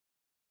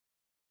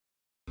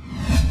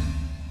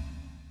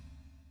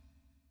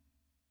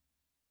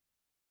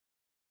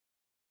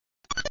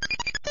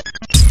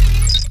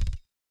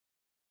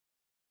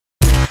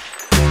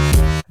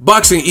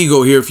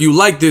Boxingego here. If you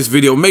like this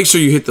video, make sure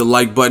you hit the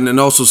like button and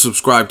also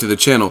subscribe to the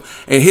channel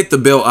and hit the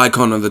bell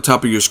icon on the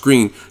top of your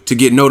screen to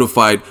get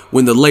notified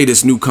when the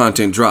latest new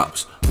content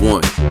drops.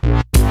 One. Thank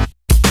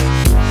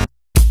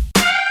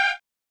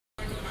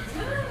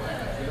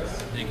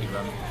you,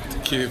 brother. The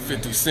kid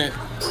 50 Cent,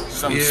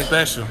 something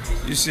special.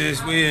 You see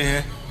it's weird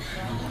here.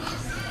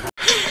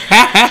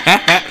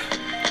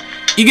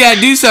 You gotta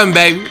do something,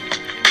 baby.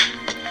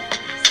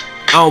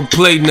 I don't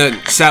play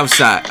nothing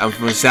Southside. I'm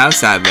from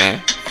Southside,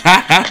 man.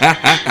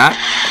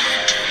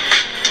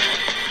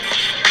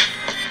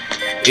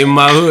 In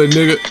my hood,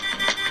 nigga.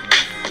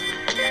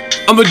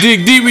 I'ma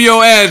dig deep in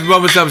your ass,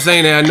 brother. Stop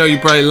saying that. I know you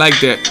probably like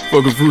that.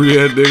 Fucking fruity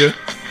ass nigga.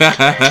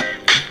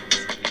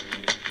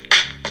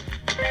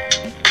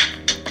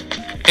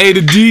 Hey,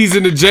 the D's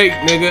and the Jake,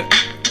 nigga.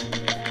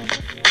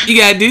 You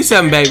gotta do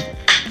something, baby.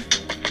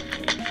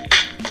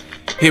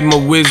 Hit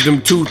my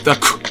wisdom tooth,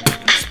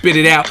 spit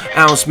it out.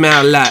 I don't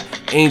smile a lot.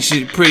 Ain't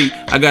shit pretty.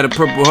 I got a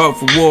purple heart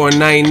for war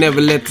and I ain't never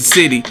left the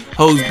city.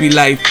 Hoes be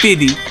like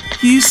 50.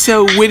 You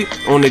so witty.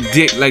 On the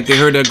dick like they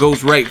heard that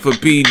ghost right for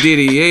P.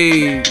 Diddy.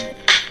 Hey.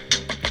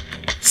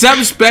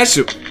 Something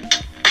special.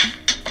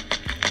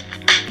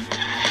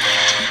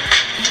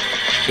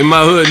 In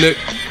my hood, Nick.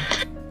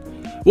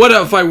 What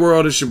up, Fight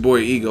World? It's your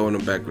boy Ego, and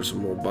I'm back with some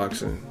more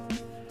boxing.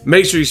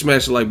 Make sure you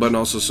smash the like button.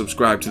 Also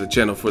subscribe to the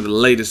channel for the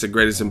latest and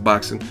greatest in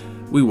boxing.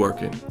 We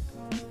working.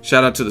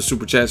 Shout out to the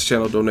Super Chats,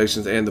 channel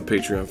donations, and the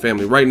Patreon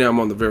family. Right now, I'm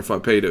on the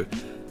verified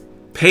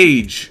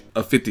page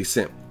of 50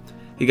 Cent.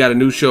 He got a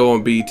new show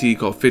on BET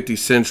called 50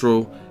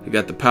 Central. He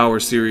got the Power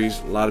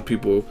series. A lot of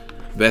people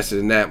invested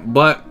in that.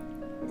 But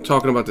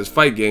talking about this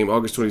fight game,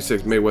 August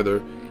 26th,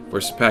 Mayweather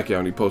versus Pacquiao,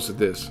 and he posted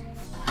this.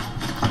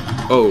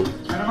 Oh,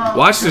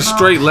 watch the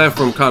straight left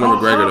from Conor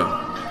McGregor,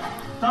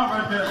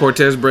 though.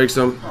 Cortez breaks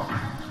him.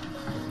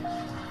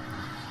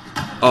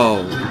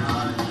 Oh.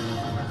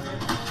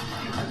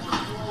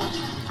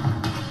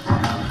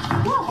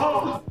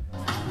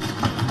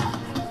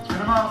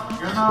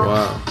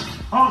 Wow.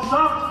 Oh,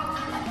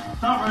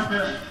 stop right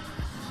there.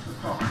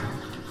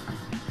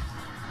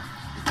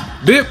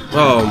 Dip.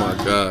 Oh my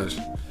gosh.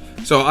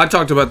 So I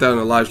talked about that on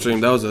the live stream.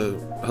 That was a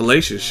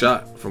hellacious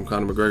shot from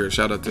Conor McGregor.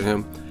 Shout out to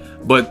him.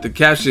 But the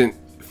caption,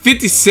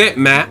 50 Cent,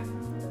 Matt.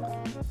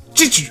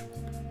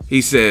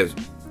 He says,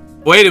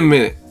 wait a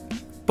minute.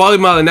 Paulie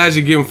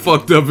Malignaggi getting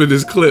fucked up in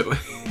this clip.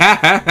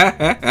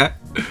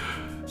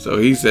 So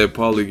he said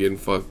Paulie getting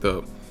fucked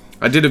up.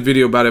 I did a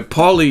video about it.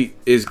 Paulie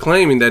is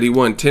claiming that he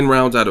won 10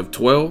 rounds out of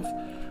 12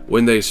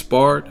 when they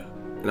sparred.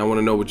 And I want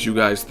to know what you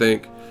guys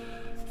think.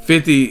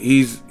 50,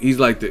 he's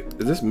like the,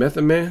 is this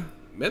Method Man?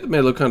 Method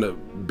Man look kind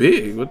of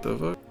big. What the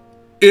fuck?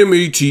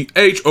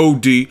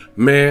 METHOD,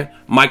 man.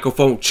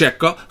 Microphone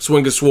checker.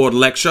 Swinger sword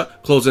lecture.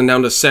 Closing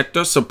down the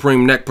sector.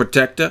 Supreme neck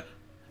protector.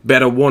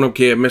 Better want him,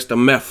 kid, Mr.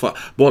 Meffa.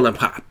 Boiling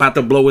hot. About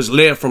to blow his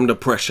lid from the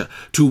pressure.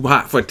 Too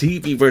hot for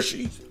TV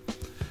versus.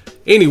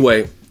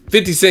 Anyway,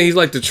 50 Cent, he's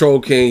like the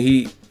troll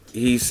king.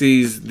 He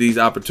sees these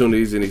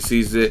opportunities and he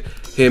sees it.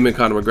 Him and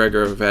Conor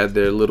McGregor have had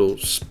their little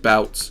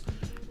spouts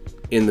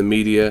in the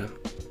media.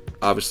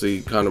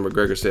 Obviously, Conor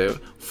McGregor said,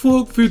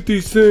 fuck 50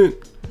 Cent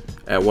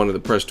at one of the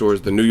press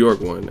tours, the New York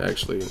one,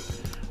 actually.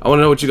 I want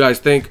to know what you guys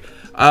think.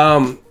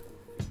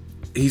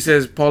 He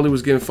says Paulie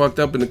was getting fucked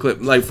up in the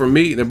clip. Like, for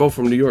me, they're both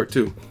from New York,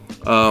 too.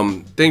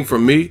 Thing for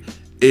me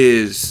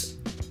is,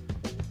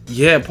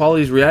 yeah,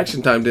 Paulie's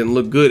reaction time didn't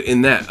look good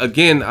in that.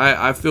 Again,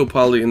 I feel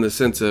Paulie in the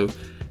sense of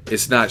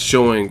it's not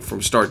showing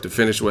from start to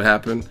finish what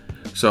happened.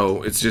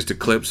 So it's just a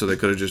clip, so they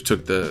could have just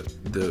took the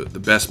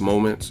best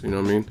moments, you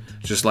know what I mean?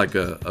 Just like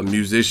a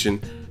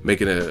musician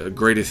making a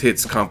greatest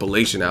hits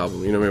compilation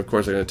album, you know what I mean? Of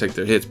course they're gonna take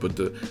their hits, but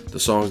the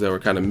songs that were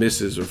kind of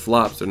misses or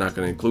flops, they're not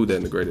gonna include that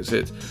in the greatest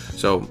hits.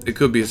 So it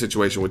could be a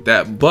situation with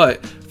that.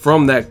 But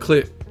from that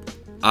clip,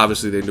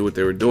 obviously they knew what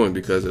they were doing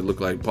because it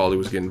looked like Paulie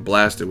was getting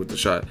blasted with the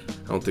shot.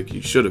 I don't think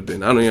he should have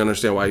been. I don't even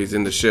understand why he's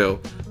in the shell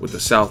with the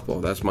southpaw.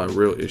 That's my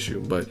real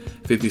issue. But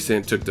 50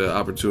 Cent took the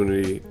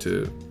opportunity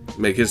to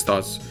make his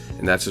thoughts,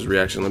 and that's his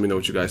reaction. Let me know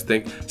what you guys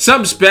think.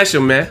 Something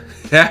special, man.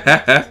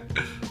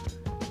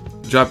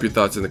 Drop your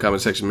thoughts in the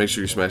comment section. Make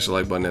sure you smash the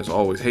like button as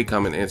always. Hate,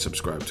 comment, and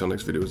subscribe. Till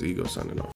next video is Ego signing off.